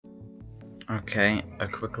Okay, a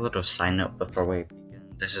quick little side note before we begin.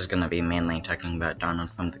 This is going to be mainly talking about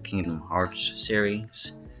Donald from the Kingdom Hearts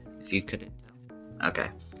series, if you couldn't tell. Okay.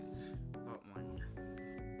 Part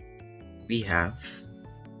 1. We have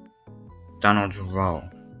Donald's role.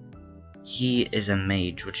 He is a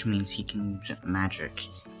mage, which means he can use magic.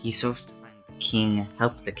 He serves to find the king,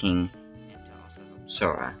 help the king, and to also help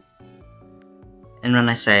Sora. And when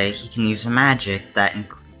I say he can use magic, that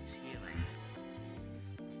includes healing.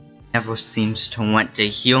 Never seems to want to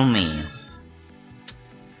heal me.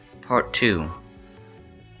 Part 2.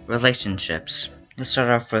 Relationships. Let's start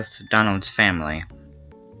off with Donald's family.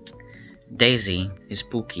 Daisy, his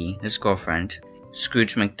Pookie, his girlfriend,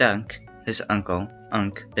 Scrooge McDuck, his uncle,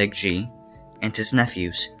 Unc, Big G, and his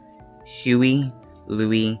nephews, Huey,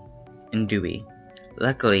 Louie, and Dewey.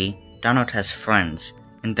 Luckily, Donald has friends,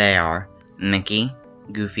 and they are Mickey,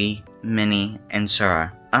 Goofy, Minnie, and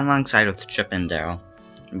Sora, alongside with Chip and Daryl.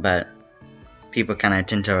 But people kinda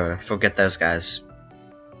tend to forget those guys.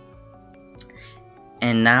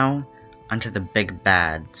 And now, onto the big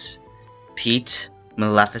bads. Pete,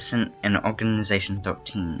 Maleficent, and Organization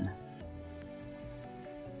 13.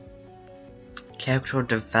 Character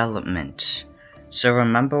development. So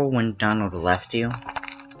remember when Donald left you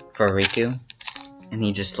for Riku? And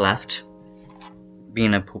he just left?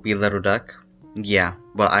 Being a poopy little duck? Yeah,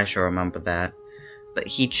 well I sure remember that. But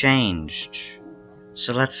he changed.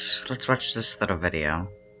 So let's watch this little video.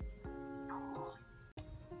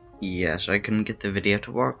 Yes, I couldn't get the video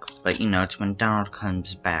to work, but you know, it's when Donald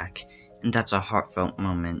comes back, and that's a heartfelt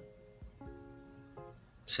moment.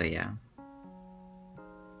 So yeah.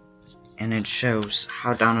 And it shows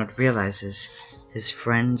how Donald realizes his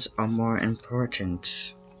friends are more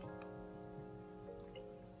important.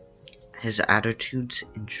 His attitudes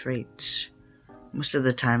and traits. Most of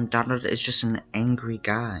the time, Donald is just an angry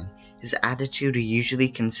guy. His attitude usually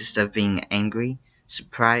consists of being angry,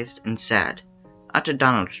 surprised, and sad. Onto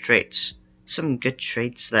Donald's traits. Some good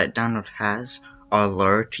traits that Donald has are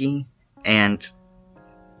loyalty and...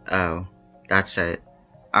 oh, that's it.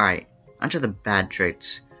 Alright, onto the bad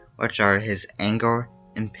traits, which are his anger,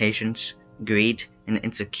 impatience, greed, and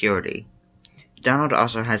insecurity. Donald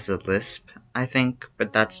also has a lisp, I think,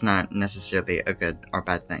 but that's not necessarily a good or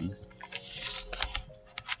bad thing.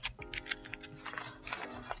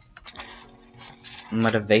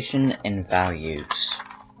 Motivation and values.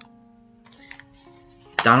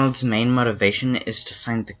 Donald's main motivation is to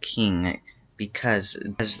find the king because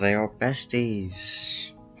they are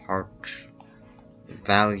besties. Heart.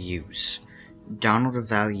 Values. Donald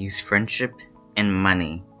values friendship and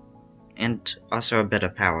money. And also a bit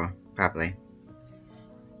of power, probably.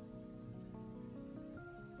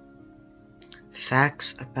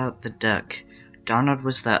 Facts about the duck. Donald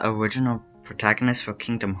was the original protagonist for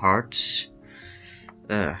Kingdom Hearts.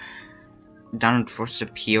 Donald first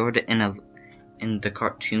appeared in the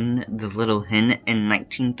cartoon The Little Hen in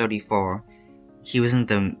 1934. He was in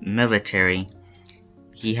the military.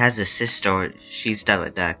 He has a sister, she's Della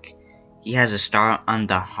Duck. He has a star on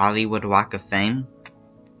the Hollywood Walk of Fame.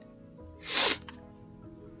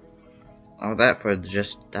 All that for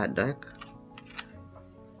just that duck?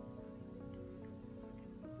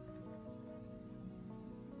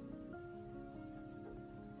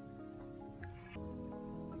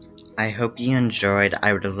 I hope you enjoyed.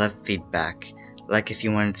 I would love feedback. Like if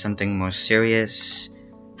you wanted something more serious.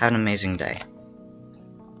 Have an amazing day.